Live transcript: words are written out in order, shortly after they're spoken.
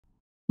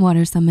What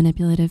are some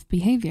manipulative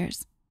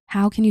behaviors?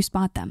 How can you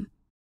spot them?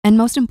 And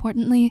most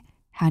importantly,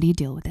 how do you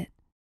deal with it?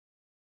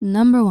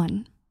 Number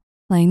 1,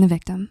 playing the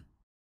victim.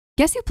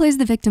 Guess who plays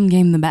the victim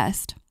game the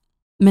best?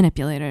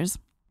 Manipulators.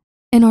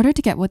 In order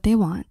to get what they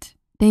want,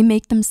 they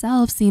make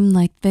themselves seem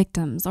like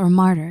victims or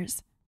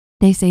martyrs.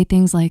 They say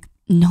things like,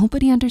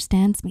 nobody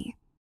understands me.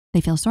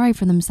 They feel sorry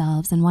for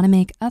themselves and want to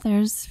make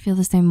others feel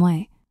the same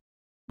way.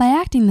 By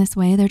acting this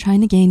way, they're trying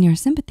to gain your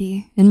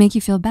sympathy and make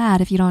you feel bad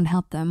if you don't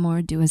help them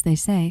or do as they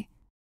say.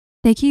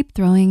 They keep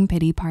throwing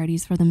pity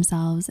parties for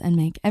themselves and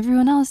make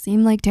everyone else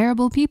seem like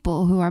terrible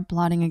people who are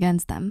plotting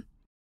against them.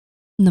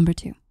 Number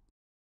 2,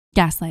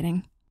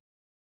 gaslighting.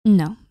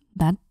 No,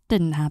 that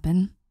didn't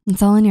happen.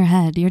 It's all in your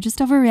head. You're just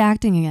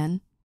overreacting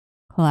again.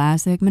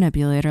 Classic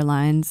manipulator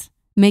lines,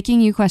 making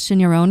you question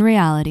your own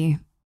reality,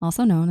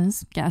 also known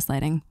as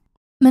gaslighting.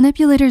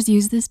 Manipulators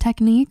use this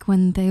technique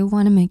when they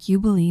want to make you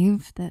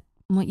believe that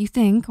what you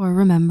think or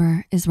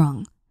remember is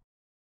wrong.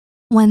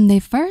 When they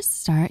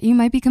first start, you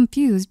might be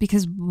confused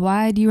because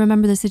why do you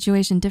remember the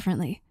situation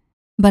differently?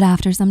 But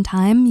after some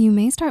time, you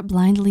may start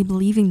blindly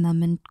believing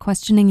them and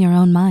questioning your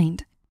own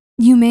mind.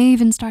 You may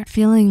even start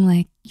feeling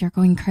like you're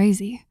going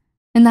crazy.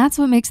 And that's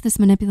what makes this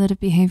manipulative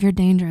behavior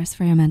dangerous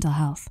for your mental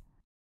health.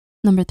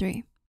 Number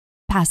 3,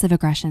 passive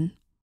aggression.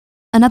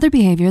 Another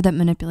behavior that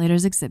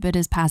manipulators exhibit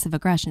is passive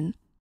aggression.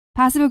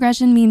 Passive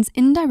aggression means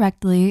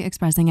indirectly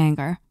expressing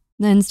anger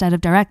instead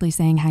of directly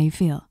saying how you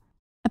feel.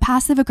 A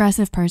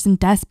passive-aggressive person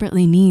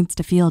desperately needs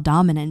to feel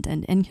dominant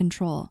and in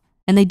control,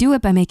 and they do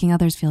it by making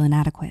others feel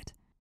inadequate.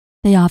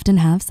 They often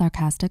have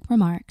sarcastic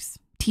remarks,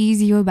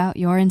 tease you about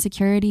your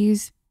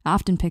insecurities,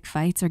 often pick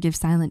fights or give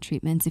silent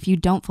treatments if you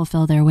don't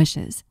fulfill their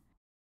wishes.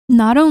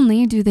 Not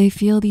only do they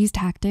feel these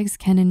tactics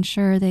can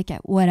ensure they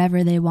get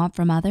whatever they want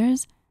from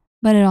others,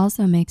 but it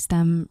also makes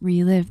them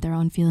relive their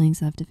own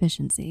feelings of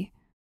deficiency.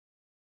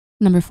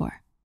 Number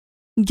 4,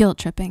 guilt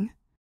tripping.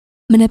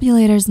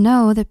 Manipulators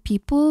know that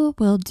people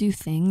will do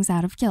things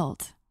out of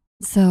guilt.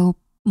 So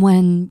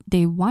when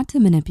they want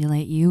to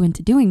manipulate you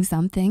into doing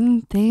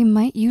something, they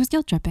might use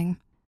guilt tripping.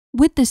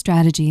 With this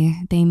strategy,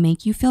 they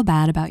make you feel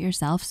bad about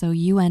yourself so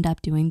you end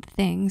up doing the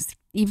things,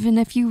 even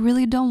if you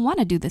really don't want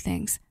to do the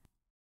things.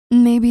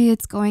 Maybe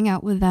it's going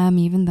out with them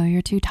even though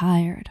you're too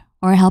tired,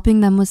 or helping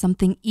them with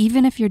something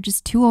even if you're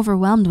just too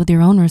overwhelmed with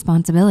your own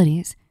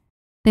responsibilities.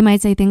 They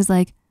might say things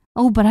like,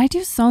 oh, but I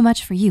do so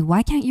much for you.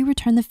 Why can't you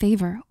return the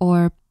favor?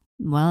 Or,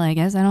 well, I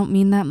guess I don't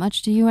mean that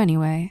much to you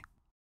anyway.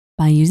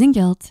 By using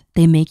guilt,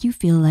 they make you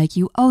feel like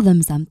you owe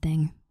them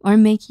something or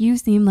make you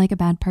seem like a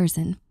bad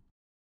person.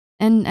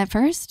 And at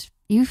first,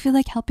 you feel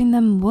like helping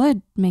them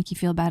would make you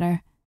feel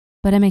better,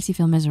 but it makes you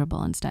feel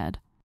miserable instead.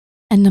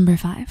 And number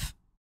 5,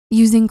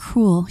 using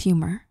cruel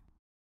humor.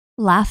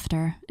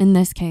 Laughter, in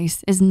this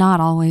case, is not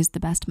always the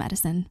best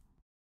medicine.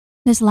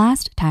 This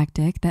last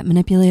tactic that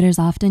manipulators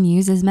often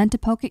use is meant to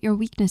poke at your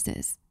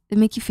weaknesses and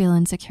make you feel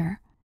insecure.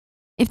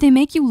 If they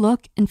make you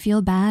look and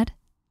feel bad,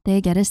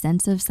 they get a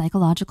sense of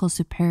psychological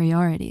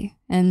superiority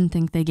and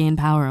think they gain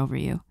power over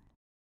you.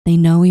 They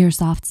know your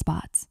soft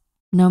spots,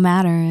 no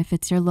matter if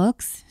it's your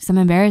looks, some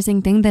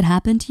embarrassing thing that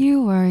happened to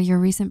you, or your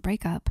recent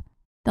breakup.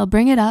 They'll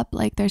bring it up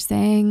like they're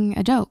saying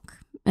a joke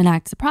and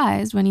act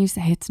surprised when you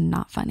say it's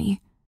not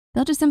funny.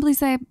 They'll just simply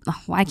say,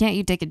 oh, why can't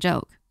you take a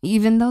joke?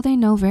 Even though they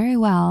know very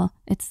well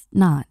it's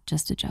not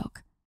just a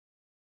joke.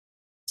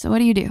 So what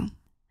do?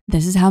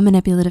 This is how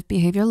manipulative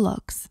behavior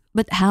looks,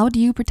 but how do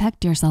you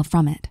protect yourself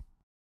from it?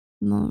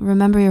 Well,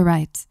 remember your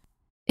rights.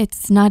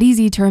 It's not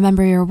easy to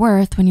remember your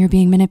worth when you're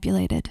being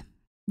manipulated.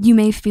 You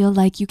may feel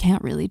like you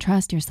can't really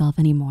trust yourself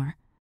anymore,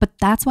 but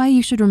that's why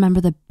you should remember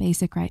the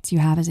basic rights you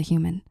have as a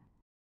human.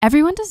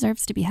 Everyone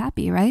deserves to be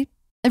happy, right?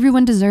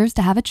 Everyone deserves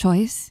to have a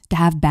choice, to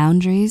have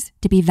boundaries,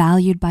 to be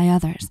valued by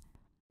others.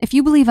 If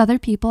you believe other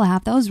people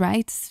have those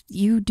rights,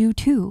 you do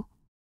too.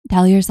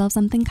 Tell yourself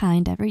something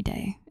kind every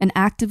day and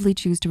actively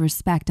choose to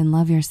respect and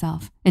love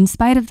yourself in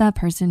spite of that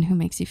person who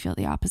makes you feel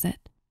the opposite.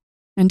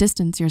 And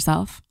distance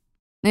yourself.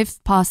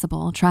 If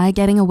possible, try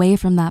getting away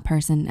from that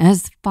person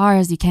as far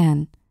as you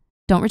can.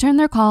 Don't return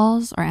their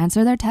calls or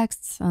answer their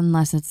texts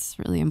unless it's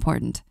really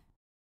important.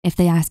 If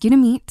they ask you to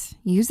meet,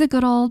 use the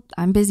good old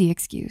 "I'm busy"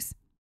 excuse.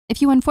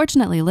 If you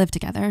unfortunately live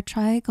together,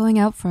 try going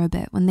out for a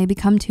bit when they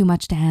become too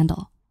much to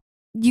handle.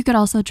 You could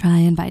also try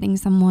inviting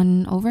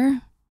someone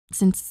over,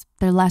 since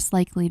they're less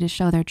likely to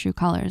show their true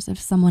colors if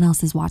someone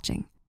else is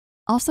watching.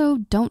 Also,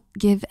 don't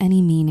give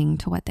any meaning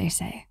to what they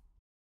say.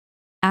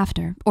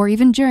 After, or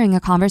even during a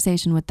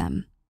conversation with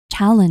them,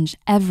 challenge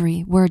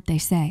every word they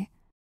say.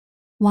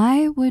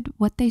 Why would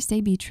what they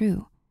say be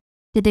true?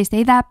 Did they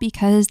say that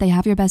because they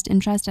have your best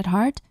interest at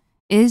heart?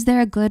 Is there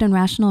a good and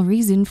rational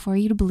reason for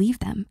you to believe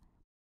them?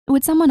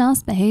 Would someone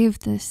else behave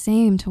the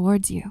same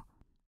towards you?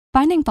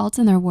 Finding faults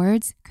in their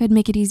words could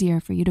make it easier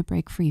for you to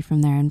break free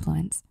from their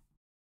influence.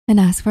 And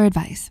ask for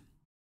advice.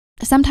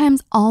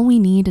 Sometimes all we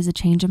need is a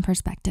change in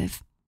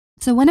perspective.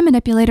 So when a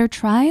manipulator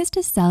tries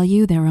to sell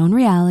you their own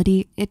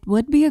reality, it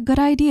would be a good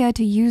idea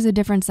to use a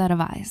different set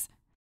of eyes.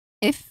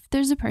 If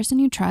there's a person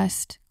you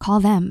trust, call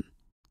them.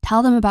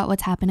 Tell them about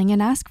what's happening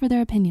and ask for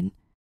their opinion.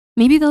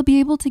 Maybe they'll be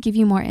able to give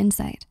you more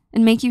insight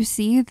and make you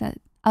see that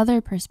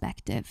other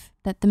perspective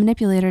that the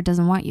manipulator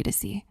doesn't want you to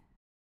see.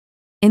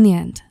 In the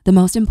end, the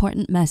most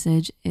important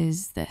message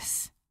is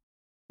this.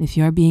 If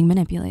you're being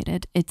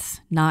manipulated, it's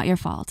not your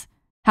fault.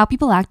 How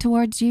people act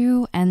towards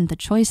you and the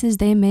choices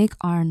they make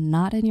are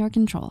not in your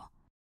control.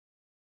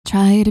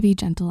 Try to be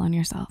gentle on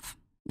yourself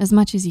as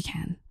much as you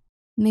can.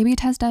 Maybe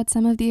test out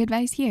some of the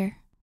advice here.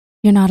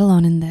 You're not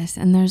alone in this,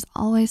 and there's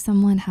always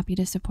someone happy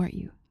to support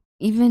you,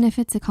 even if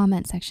it's a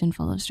comment section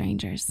full of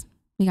strangers.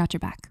 We got your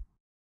back.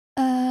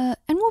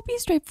 And we'll be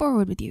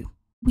straightforward with you.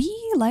 We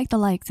like the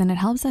likes and it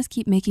helps us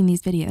keep making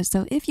these videos.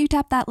 So if you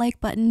tap that like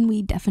button,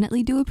 we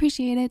definitely do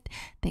appreciate it.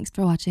 Thanks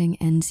for watching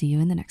and see you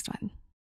in the next one.